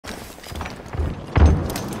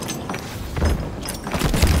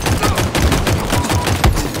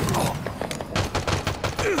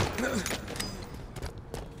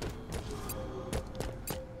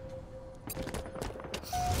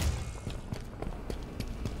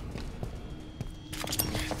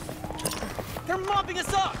Someone mopping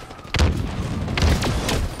us up!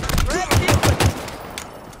 Grab the equipment!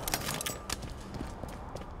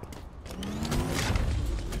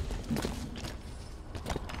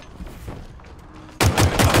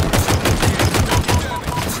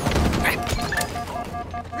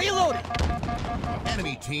 Reloading!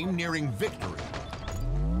 Enemy team nearing victory.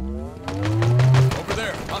 Over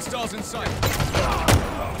there, hostiles in sight.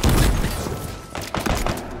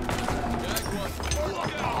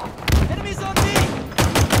 Enemies on me!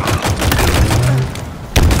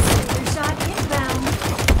 Your shot inbound.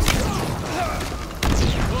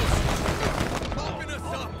 Mopping us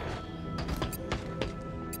up.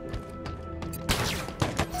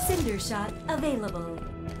 Cinder shot available.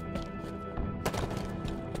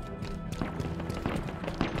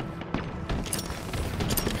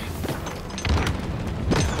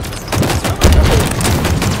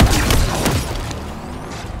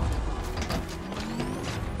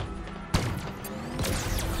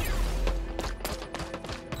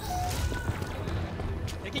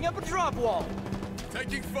 Picking up a drop wall!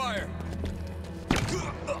 Taking fire.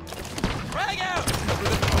 Frag out!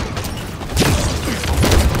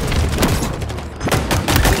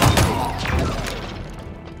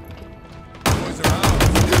 Boys are out.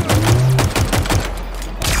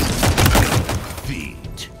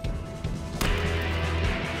 Feet.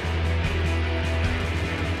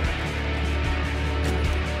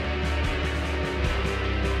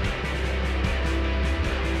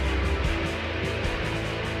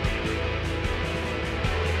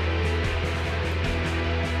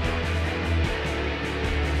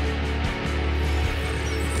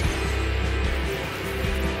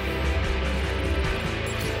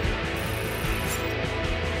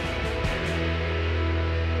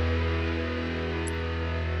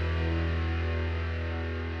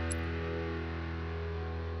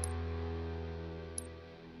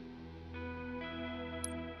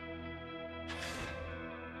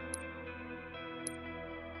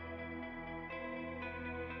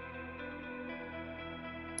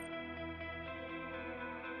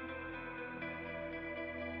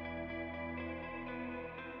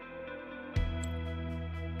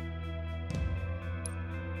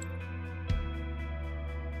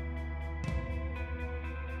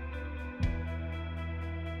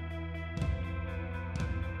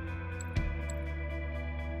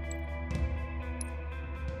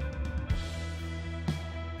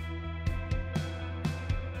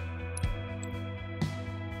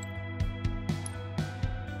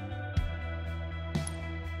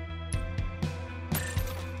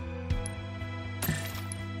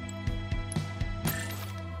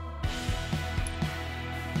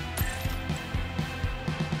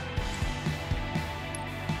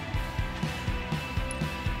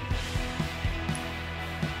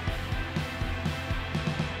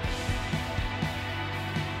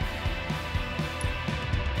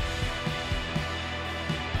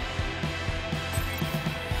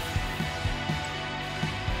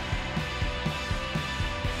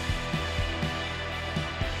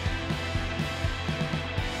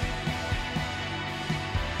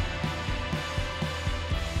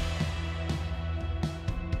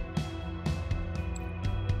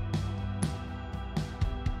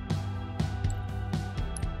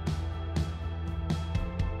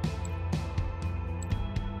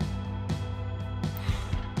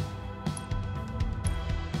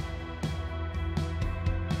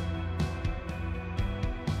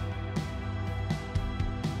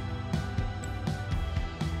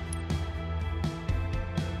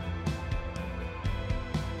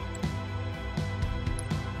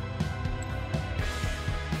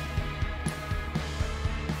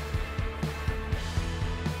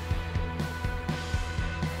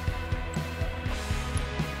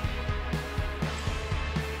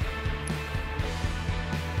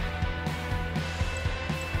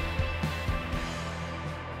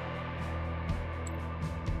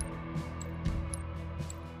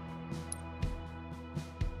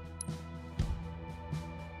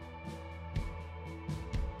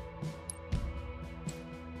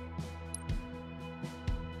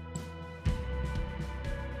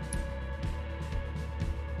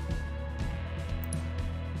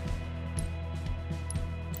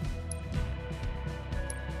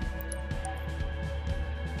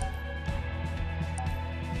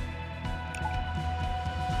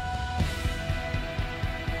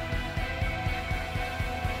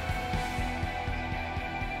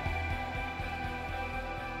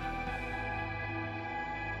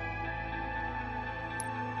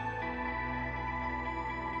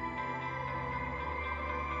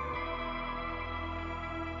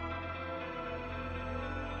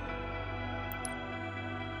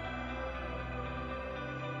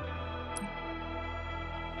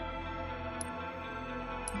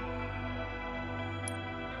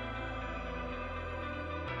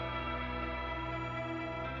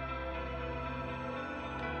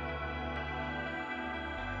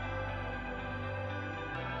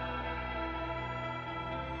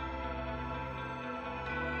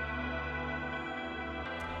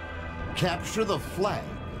 Capture the flag.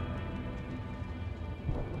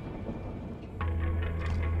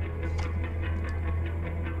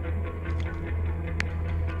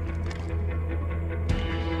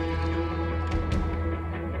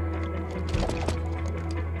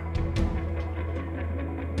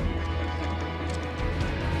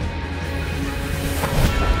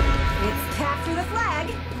 It's capture the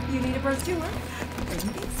flag. You need a pursuer?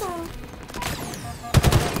 Didn't think so.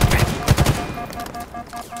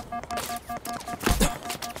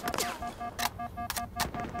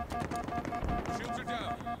 Shields are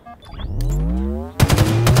down.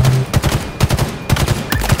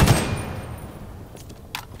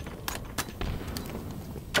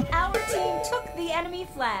 Our team took the enemy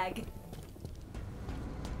flag.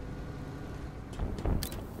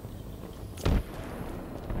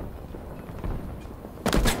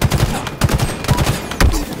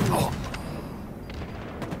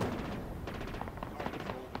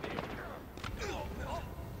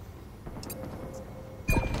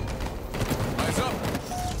 Eyes up.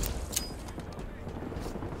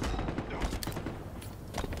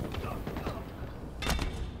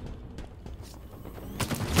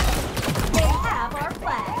 They have our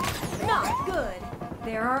flag. Not good.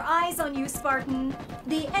 There are eyes on you, Spartan.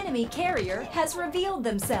 The enemy carrier has revealed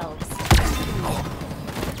themselves.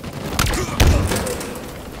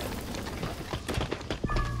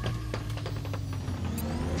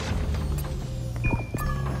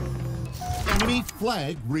 Enemy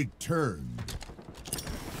flag returned.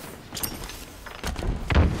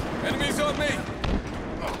 Enemies on me.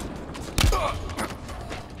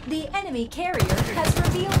 The enemy carrier has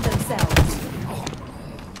revealed themselves.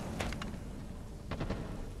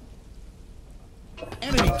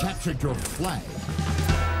 Enemy captured your flag.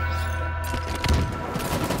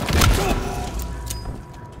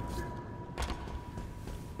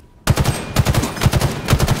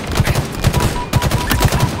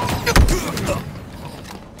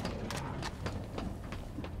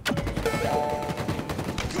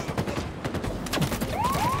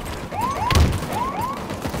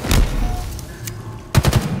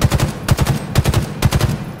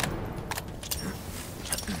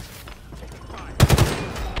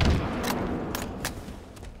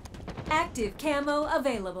 Active camo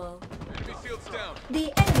available. Enemy shields down.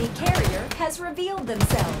 The enemy carrier has revealed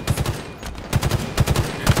themselves.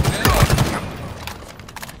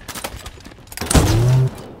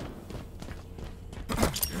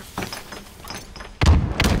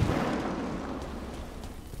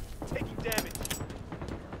 Taking damage.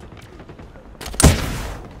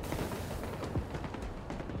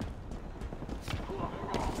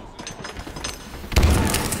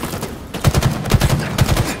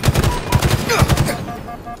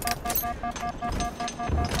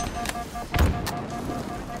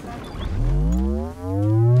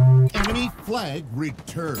 Enemy flag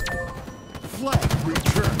returned. Flag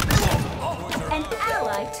returned. An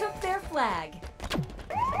ally took their flag.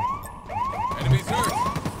 Enemies hurt.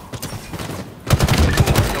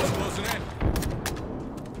 Enemies closing in.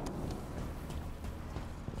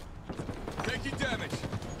 Taking damage.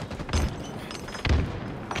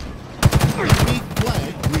 Enemy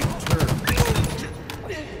flag returned.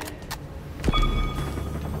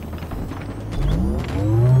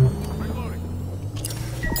 Reloading.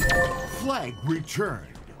 Flag returned.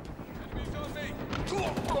 Enemies on me.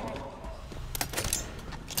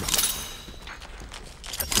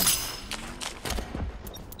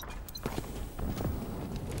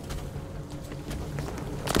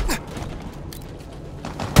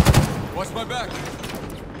 Watch my back.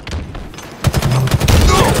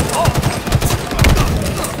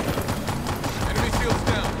 Enemy shields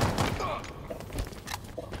down.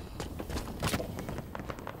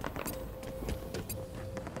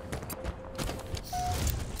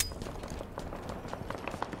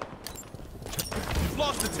 You've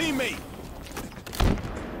lost a teammate.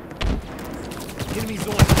 Enemies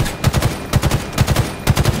on.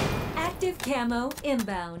 Active camo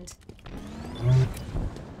inbound.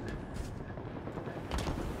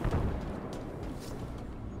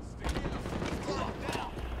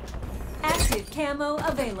 Active camo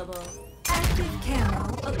available. Active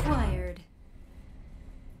camo acquired.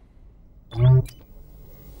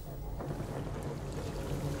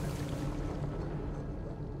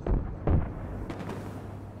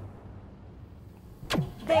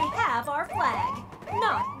 They have our flag.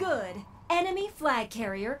 Not good. Enemy flag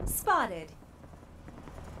carrier spotted.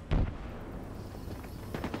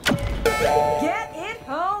 Get it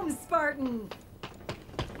home, Spartan!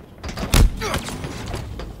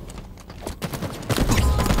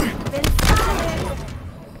 Been spotted!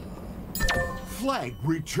 Flag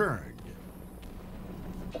returned.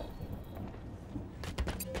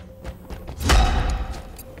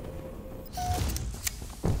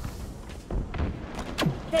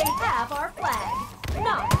 They have our flag.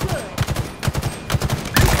 Not good.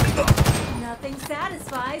 Nothing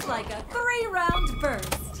satisfies like a 3-round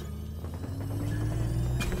burst.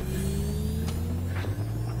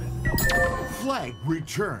 Flag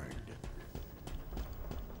returned.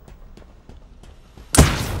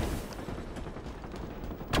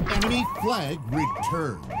 Enemy flag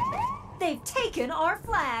returned. They've taken our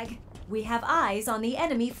flag. We have eyes on the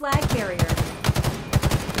enemy flag carrier.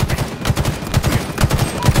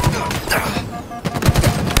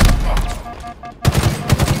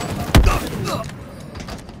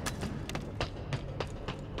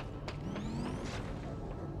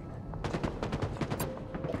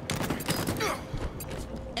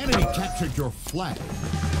 Enemy captured your flag.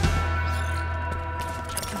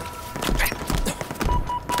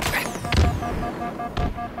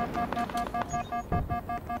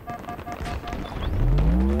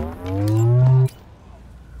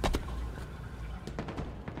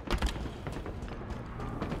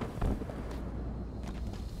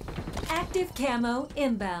 Active camo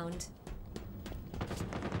inbound.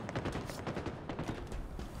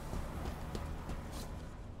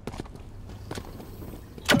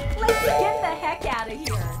 Let's get the heck out of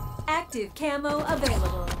here. Active camo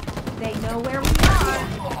available. They know where we are.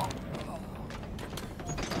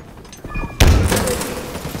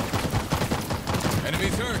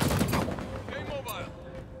 Enemies hurt. Stay mobile.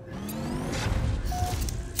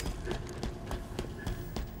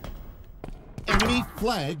 Enemy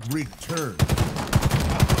flag returned.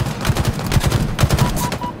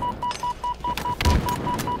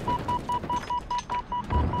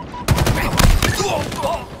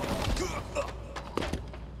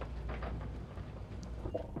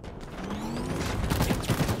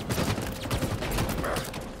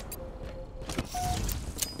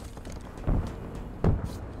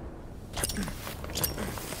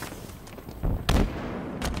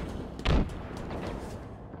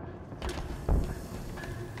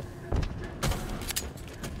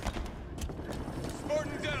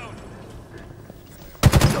 Spartan down.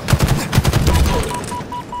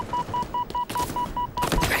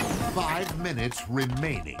 5 minutes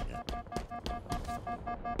remaining.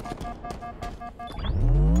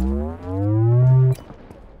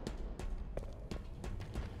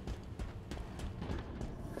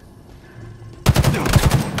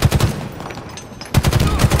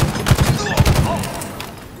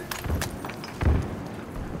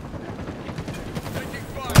 Taking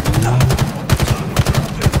fire.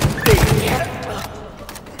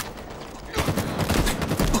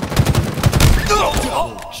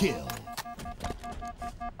 Double kill.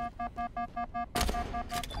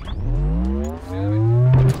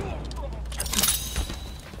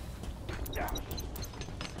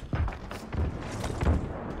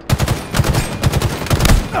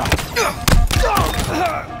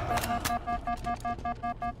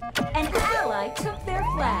 An ally took their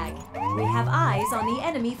flag. We have eyes on the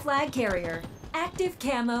enemy flag carrier. Active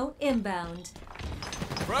camo inbound.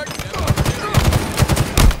 Frag.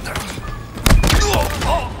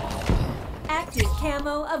 Active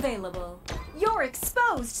camo available. You're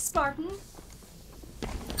exposed, Spartan.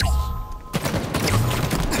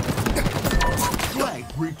 Flag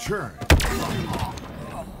returned.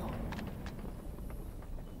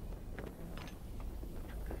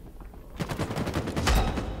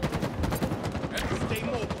 Stay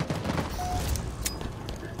mobile.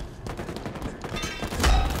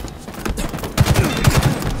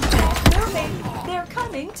 Moving. They're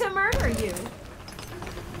coming to murder you.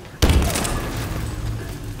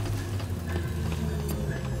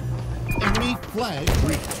 Enemy flag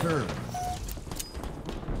returned.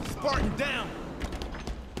 Spartan down.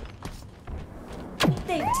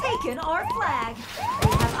 They've taken our flag.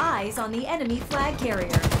 We have eyes on the enemy flag carrier.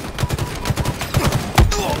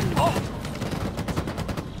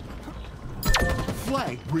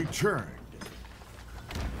 Flag returned.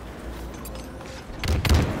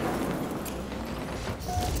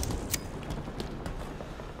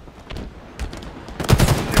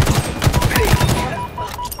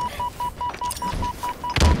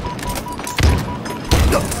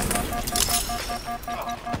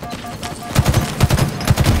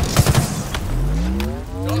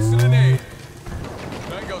 Tossing an aid.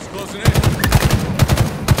 Tango's closing in.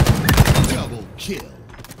 Double kill.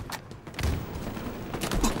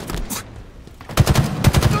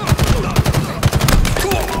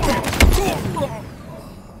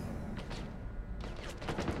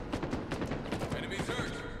 Enemies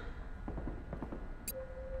hurt.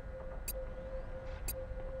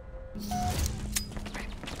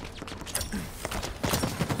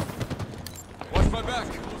 Watch my back.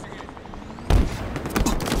 Closing in.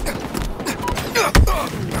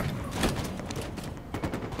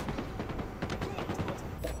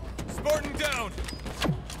 Spartan down!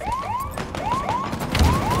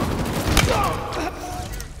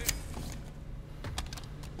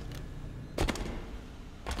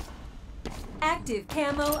 Active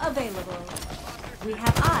camo available. We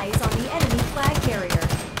have eyes on the enemy flag carrier.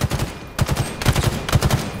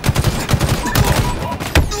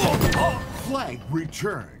 Flag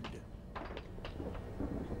returned.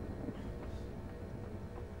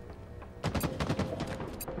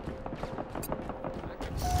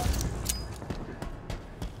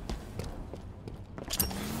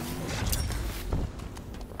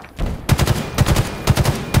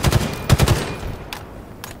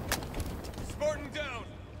 Spartan down!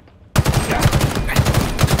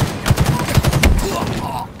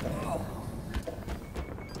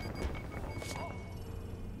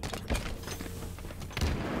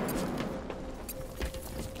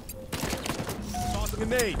 Tossing a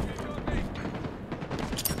nade.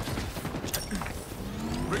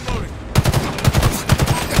 Reloading.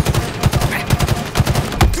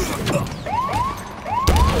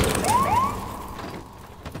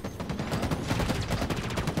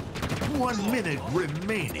 1 minute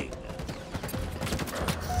remaining.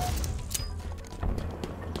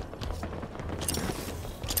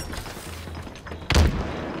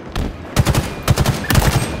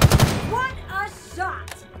 What a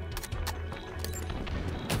shot!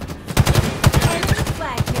 Enemy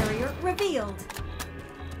flag carrier revealed.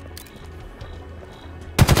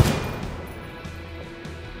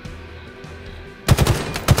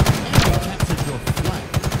 Enemy captured your flag.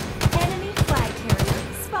 Enemy flag carrier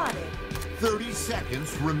spotted. 30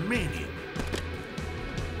 seconds remaining.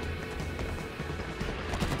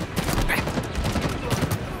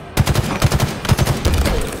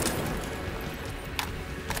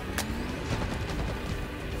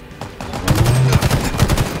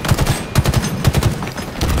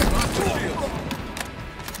 Across the field.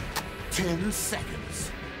 10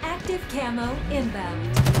 seconds. Active camo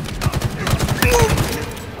inbound.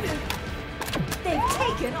 They've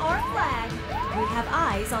taken our flag. We have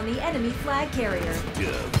eyes on the enemy flag carrier.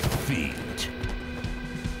 Defeat.